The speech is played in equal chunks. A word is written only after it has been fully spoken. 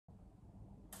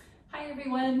Hi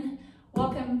everyone,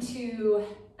 welcome to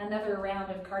another round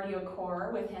of Cardio Core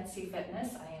with Hensey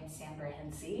Fitness. I am Sandra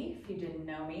Hensey, if you didn't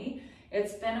know me.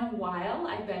 It's been a while,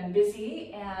 I've been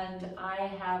busy and I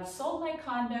have sold my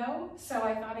condo, so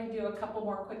I thought I'd do a couple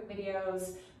more quick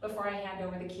videos before I hand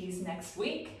over the keys next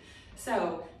week.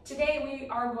 So today we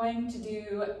are going to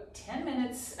do 10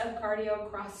 minutes of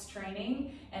cardio cross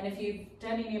training, and if you've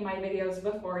done any of my videos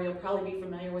before, you'll probably be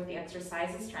familiar with the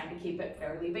exercises, trying to keep it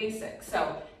fairly basic.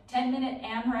 So 10-minute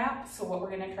AMRAP, so what we're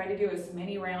going to try to do as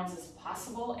many rounds as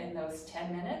possible in those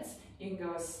 10 minutes. You can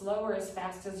go as slow or as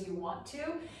fast as you want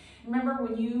to. Remember,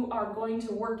 when you are going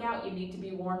to work out, you need to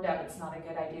be warmed up. It's not a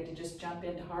good idea to just jump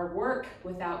into hard work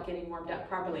without getting warmed up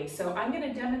properly. So I'm going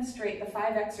to demonstrate the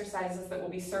 5 exercises that we'll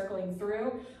be circling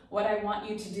through. What I want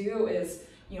you to do is,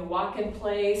 walk in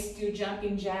place, do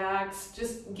jumping jacks,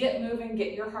 just get moving,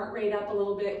 get your heart rate up a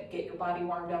little bit, get your body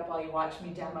warmed up while you watch me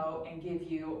demo and give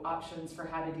you options for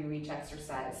how to do each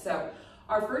exercise. So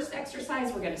our first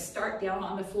exercise, we're going to start down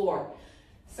on the floor.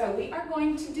 So we are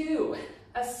going to do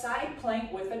a side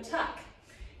plank with a tuck.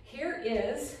 Here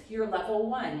is your level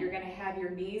 1. You're going to have your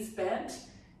knees bent,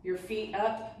 your feet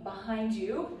up behind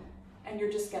you, and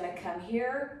you're just going to come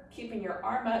here, keeping your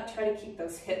arm up, try to keep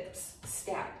those hips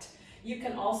stacked. You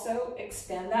can also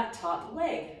extend that top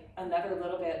leg, another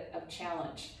little bit of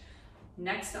challenge.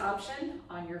 Next option,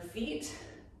 on your feet,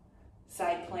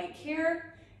 side plank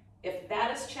here. If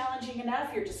that is challenging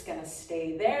enough, you're just going to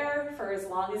stay there for as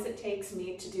long as it takes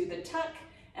me to do the tuck,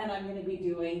 and I'm going to be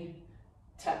doing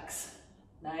tucks.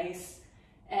 Nice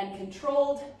and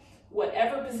controlled.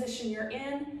 Whatever position you're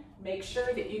in, make sure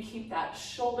that you keep that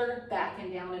shoulder back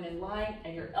and down and in line,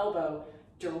 and your elbow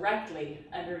directly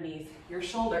underneath your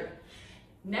shoulder.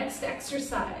 Next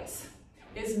exercise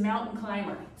is mountain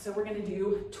climber. So we're going to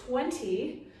do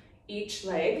 20 each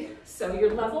leg. So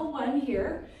your level 1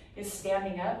 here is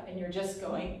standing up and you're just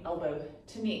going elbow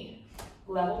to knee.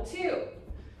 Level 2,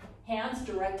 hands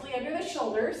directly under the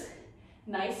shoulders.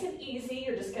 Nice and easy.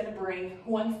 You're just going to bring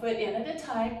one foot in at a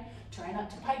time. Try not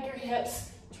to pike your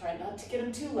hips. Try not to get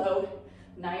them too low.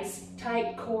 Nice,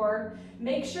 tight core.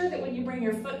 Make sure that when you bring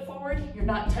your foot forward, you're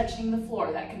not touching the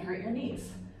floor. That can hurt your knees.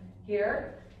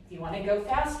 Here, if you want to go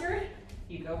faster,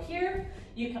 you go here.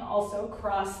 You can also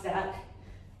cross that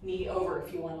knee over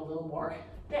if you want a little more.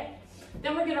 Okay.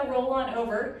 Then we're going to roll on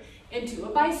over into a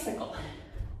bicycle.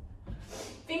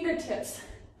 Fingertips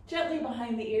gently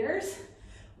behind the ears.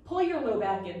 Pull your low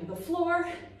back into the floor,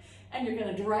 and you're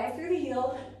going to drive through the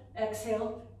heel.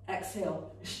 Exhale,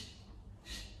 exhale.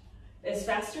 As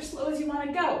fast or slow as you want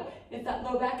to go. If that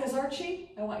low back is arching,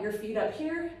 I want your feet up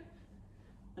here,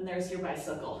 and there's your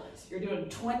bicycle. So you're doing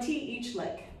 20 each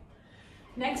leg.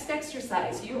 Next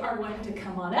exercise, you are going to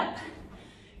come on up,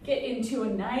 get into a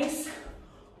nice,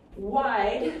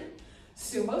 wide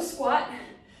sumo squat.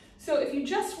 So if you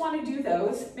just want to do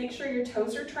those, make sure your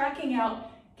toes are tracking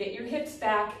out, get your hips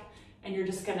back, and you're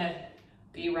just going to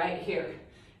be right here.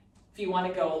 If you want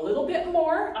to go a little bit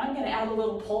more, I'm going to add a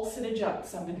little pulse and a jump.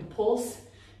 So I'm going to pulse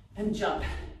and jump,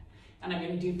 and I'm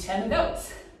going to do 10 of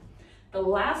those. The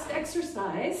last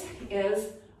exercise is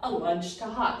a lunge to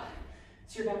hop.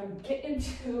 So you're going to get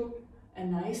into a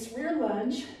nice rear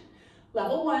lunge.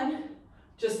 Level 1,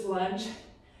 just lunge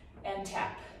and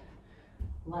tap.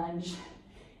 Lunge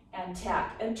and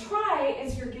tap. And try,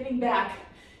 as you're getting back,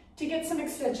 to get some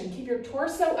extension. Keep your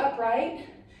torso upright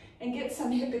and get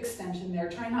some hip extension there.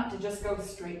 Try not to just go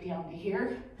straight down to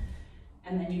here.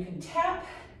 And then you can tap,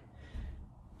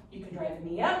 you can drive the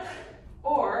knee up,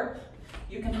 or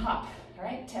you can hop. All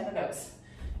right, 10 of those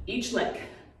each leg.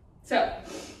 So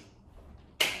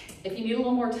if you need a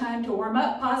little more time to warm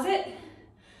up, pause it.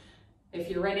 If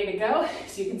you're ready to go,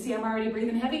 so you can see I'm already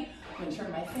breathing heavy, I'm gonna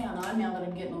turn my fan on now that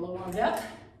I'm getting a little warmed up.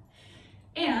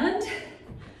 And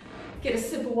get a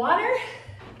sip of water.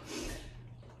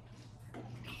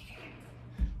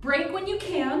 Break when you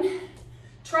can.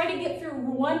 Try to get through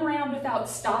one round without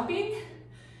stopping.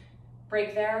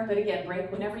 Break there, but again,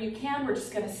 break whenever you can. We're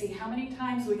just gonna see how many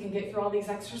times we can get through all these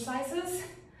exercises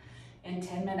in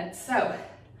 10 minutes. So, let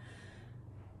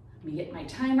me get my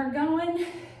timer going.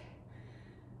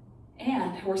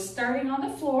 And we're starting on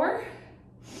the floor.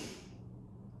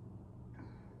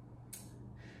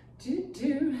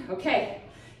 Okay,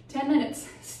 10 minutes,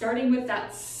 starting with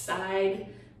that side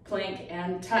plank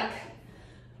and tuck.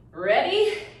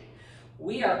 Ready?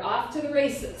 We are off to the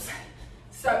races.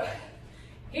 So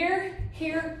here,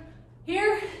 here,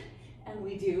 here, and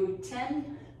we do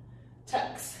 10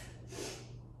 tucks.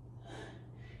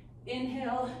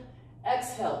 Inhale,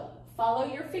 exhale.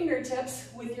 Follow your fingertips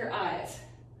with your eyes.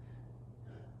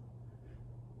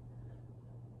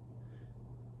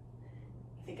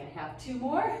 I think I have 2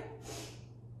 more.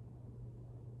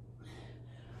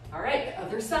 All right,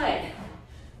 other side.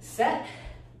 Set,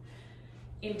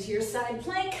 into your side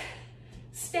plank,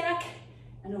 stack,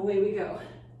 and away we go.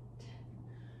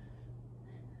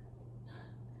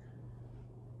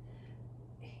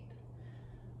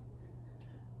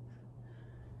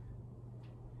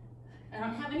 I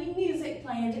don't have any music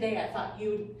playing today. I thought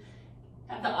you'd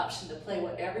have the option to play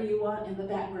whatever you want in the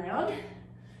background.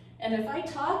 And if I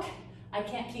talk, I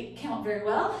can't keep count very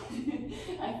well.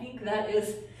 I think that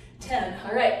is 10.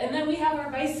 All right, and then we have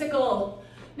our bicycle.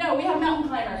 No, we have mountain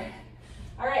climber.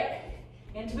 All right,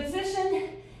 into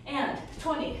position, and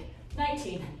 20,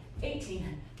 19,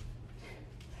 18,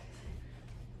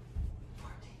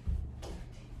 14, 13,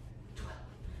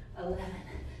 12, 11,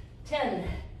 10.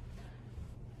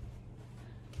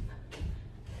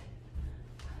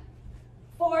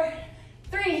 4,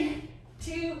 3,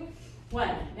 2,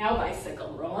 1. Now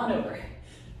bicycle, roll on over.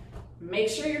 Make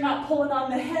sure you're not pulling on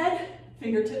the head.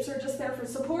 Fingertips are just there for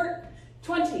support.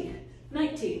 20,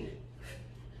 19.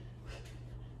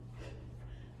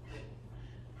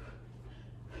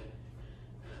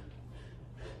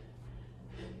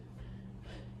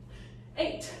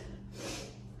 8,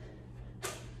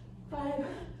 5,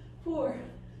 4,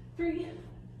 3,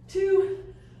 2,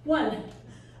 1.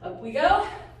 Up we go.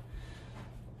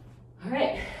 All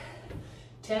right,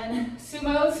 10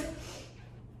 sumos.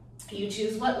 You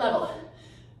choose what level.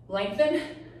 Lengthen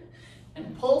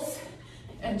and pulse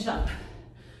and jump.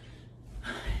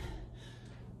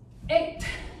 8,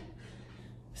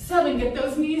 7, get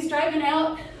those knees driving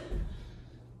out.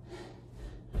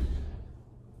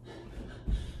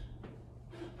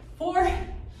 4,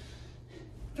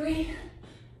 3,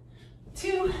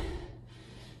 2,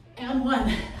 and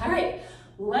 1. All right,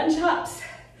 lunge hops.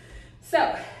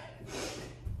 So,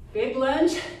 big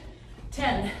lunge,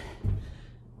 10,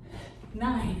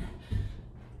 9,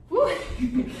 woo.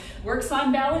 Works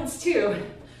on balance too.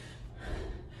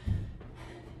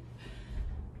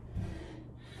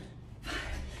 5,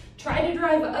 try to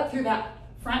drive up through that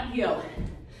front heel.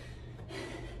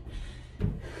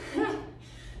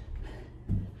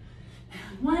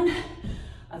 1,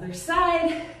 other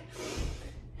side,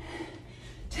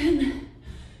 10,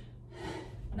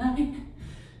 9,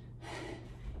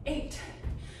 8.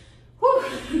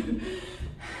 Whew.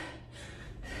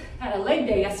 Had a leg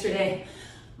day yesterday.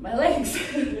 My legs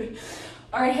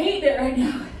are hating it right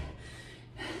now.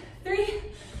 3,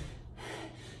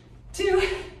 2,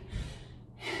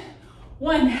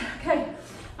 1. Okay,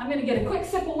 I'm gonna get a quick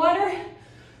sip of water.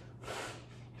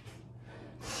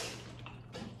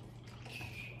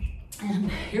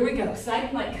 And here we go, side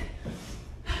plank.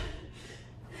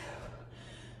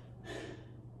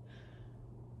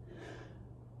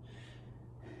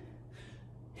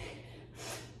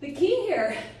 The key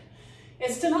here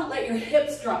is to not let your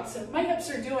hips drop. So if my hips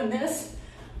are doing this,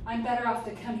 I'm better off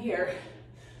to come here.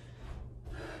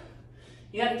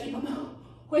 You gotta keep them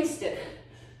hoisted.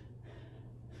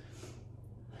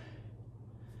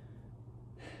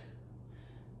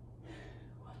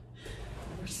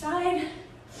 Other side.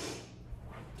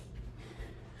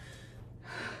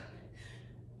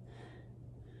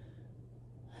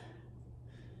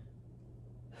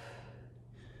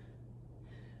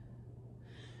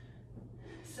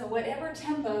 So whatever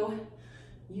tempo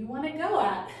you want to go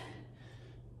at,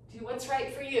 do what's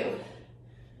right for you.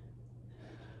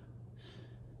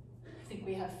 I think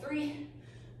we have 3,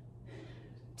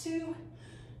 2,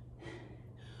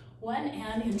 1,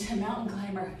 and into mountain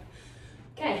climber.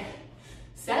 Okay,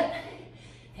 set,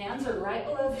 hands are right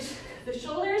below the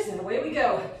shoulders, and away we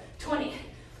go. 20.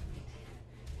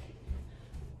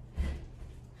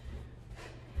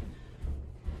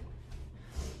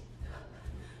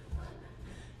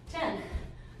 10.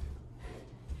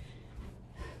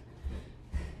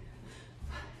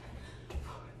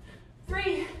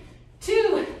 3,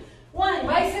 2, 1,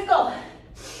 bicycle.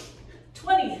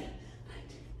 20.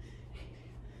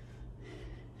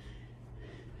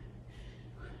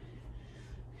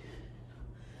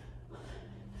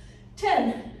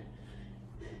 10.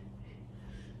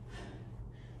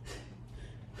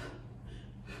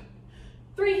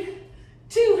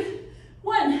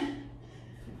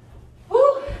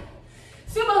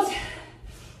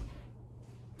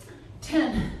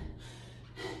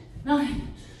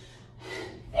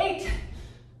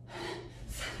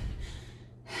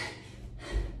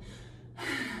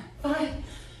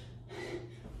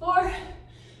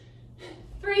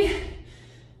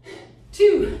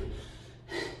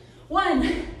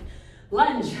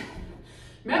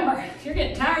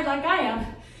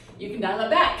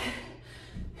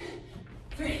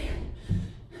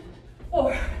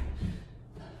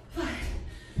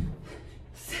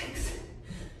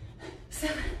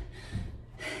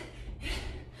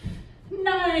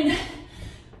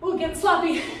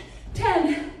 sloppy.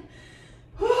 10.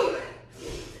 Whew.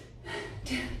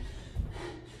 10.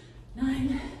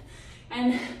 9.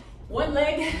 And one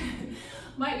leg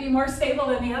might be more stable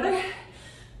than the other.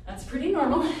 That's pretty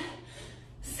normal.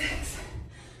 6,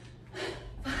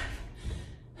 5,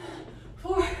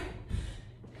 4,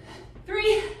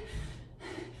 3,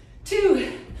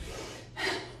 2,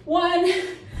 1.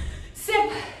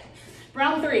 Sip.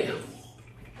 Round 3.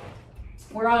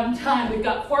 We're on time. We've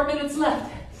got 4 minutes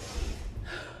left.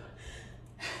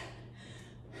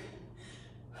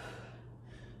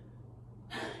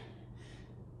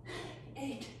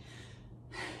 8,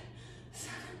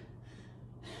 7,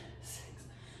 6,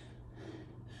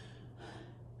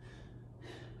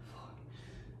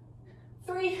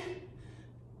 4, 3,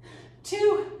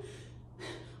 2,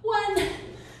 1.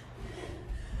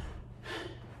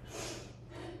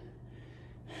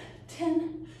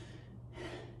 10,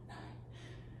 9,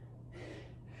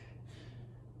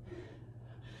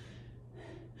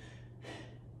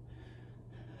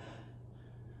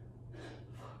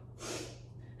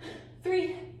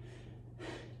 3,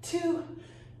 2,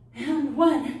 and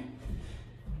 1.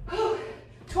 Whew.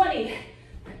 20.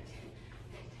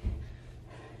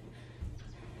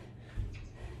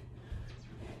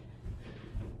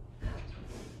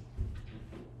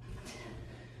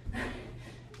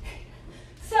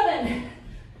 7,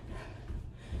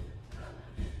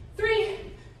 3,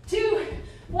 2,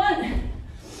 1.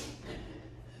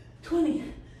 20.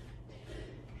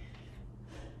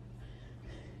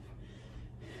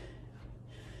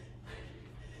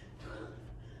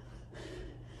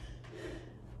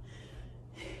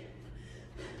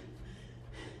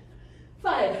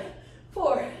 5,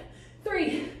 4,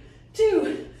 3,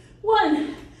 2,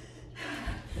 1.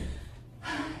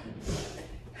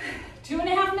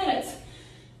 2.5 minutes.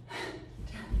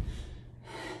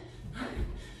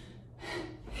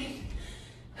 8,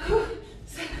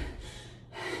 7,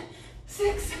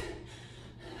 6,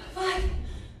 5,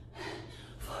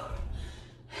 4,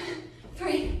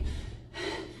 3,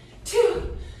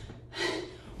 2,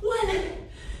 1.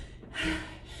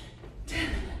 10,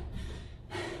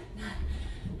 9,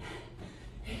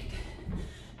 8,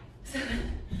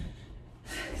 7,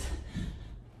 6,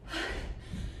 5,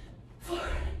 4,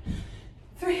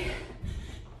 3,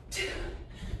 2,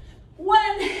 1.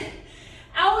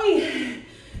 Owie!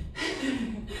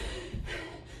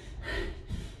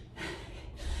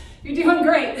 You're doing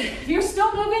great. If you're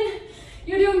still moving,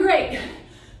 you're doing great.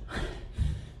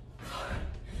 4,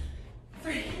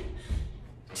 3,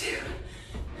 2,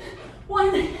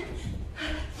 1.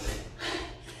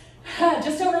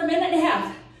 Just over a minute and a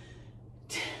half.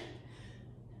 10,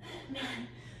 9,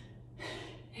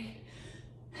 8,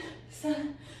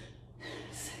 7,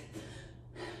 6,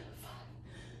 5,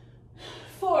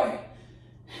 4,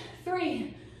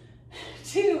 3,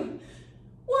 2,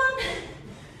 1.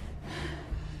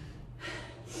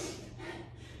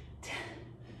 10,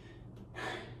 9,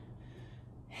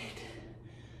 8,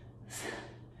 7,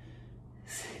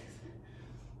 6,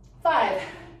 5,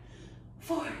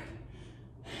 4,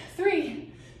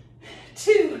 3,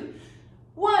 2,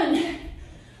 1.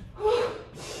 Whew.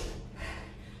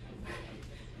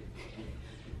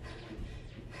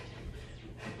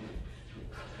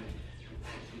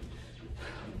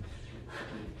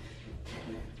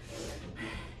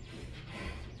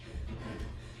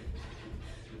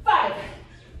 5,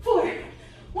 4,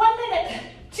 1 minute,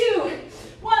 2,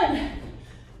 1.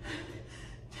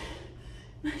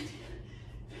 19.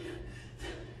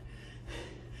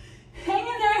 Hang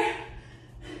in there.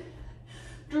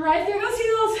 Drive through those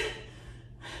heels.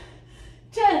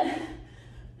 10.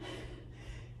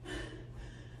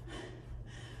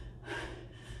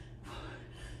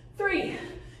 3,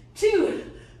 2,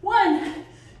 1.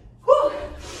 Whew.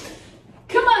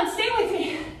 Come on, stay with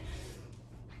me.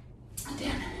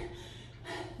 10,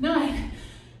 9,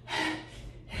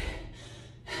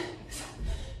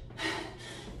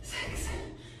 6,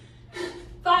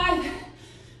 5,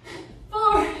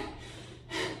 4,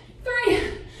 3,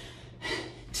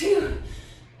 2,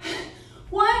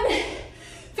 1.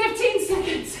 15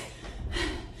 seconds.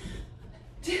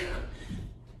 2,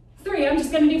 3. I'm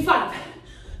just going to do 5.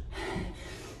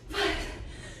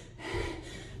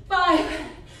 5,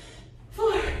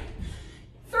 4,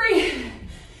 3,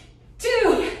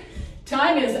 2.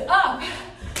 Time is up.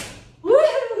 Woo!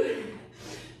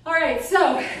 All right,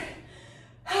 so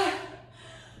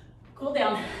cool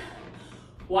down.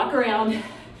 Walk around.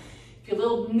 If you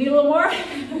need a little more,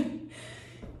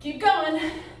 keep going.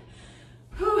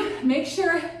 Whew. Make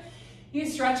sure you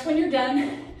stretch when you're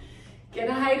done. Get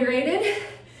hydrated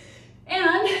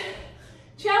and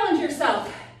challenge yourself.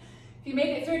 If you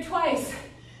made it through twice,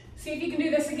 See if you can do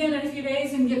this again in a few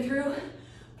days and get through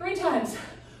 3 times.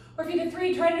 Or if you did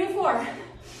 3, try to do 4.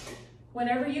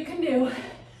 Whatever you can do,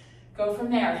 go from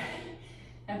there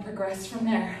and progress from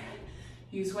there.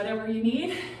 Use whatever you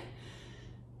need.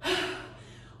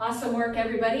 Awesome work,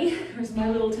 everybody. Here's my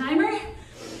little timer.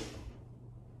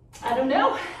 I don't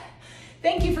know.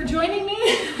 Thank you for joining me.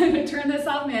 I'm gonna turn this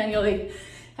off manually.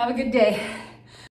 Have a good day.